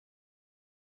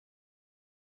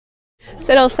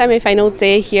Cyriel, semi-final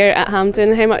day here at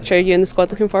Hampden. How much are you and the squad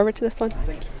looking forward to this one?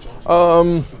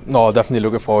 No, definitely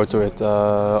looking forward to it.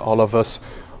 All of us,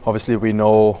 obviously, we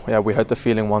know. Yeah, we had the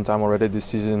feeling one time already this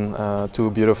season.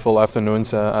 2 beautiful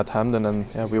afternoons at Hampden, and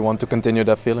yeah, we want to continue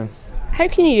that feeling. How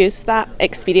can you use that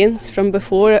experience from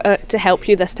before to help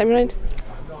you this time around?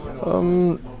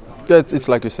 It's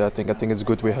like you said. I think it's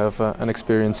good we have an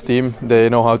experienced team. They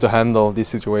know how to handle these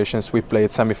situations. We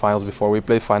played semi-finals before. We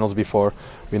played finals before.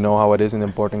 We know how it is in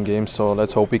important games. So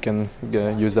let's hope we can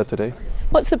use that today.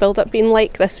 What's the build-up been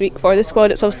like this week for the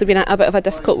squad? It's obviously been a bit of a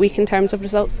difficult week in terms of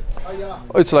results.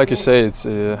 It's like you say. It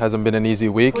hasn't been an easy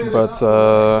week, but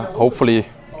hopefully,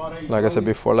 like I said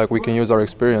before, like we can use our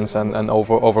experience and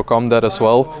overcome that as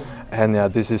well. And yeah,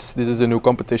 this is a new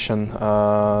competition.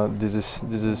 This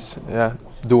is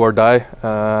do or die,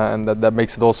 and that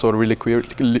makes it also really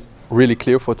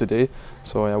clear for today.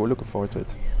 So yeah, we're looking forward to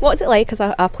it. What's it like as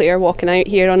a player walking out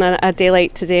here on a day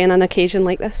like today and an occasion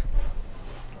like this?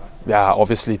 Yeah,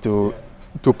 obviously to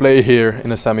play here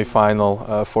in a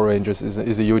semi-final for Rangers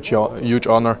is a huge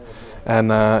honor, and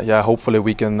yeah, hopefully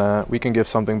we can give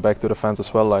something back to the fans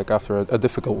as well. Like after a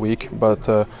difficult week, but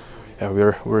yeah,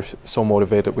 we're so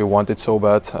motivated. We want it so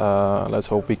bad. Let's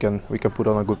hope we can put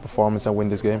on a good performance and win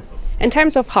this game. In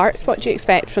terms of Hearts, what do you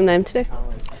expect from them today?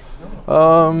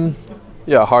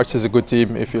 Yeah, Hearts is a good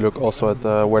team. If you look also at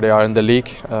where they are in the league.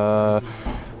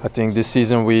 I think this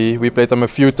season we played them a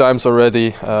few times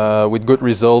already with good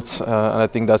results, and I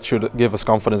think that should give us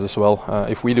confidence as well.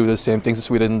 If we do the same things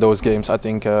as we did in those games, I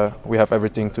think we have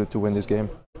everything to win this game.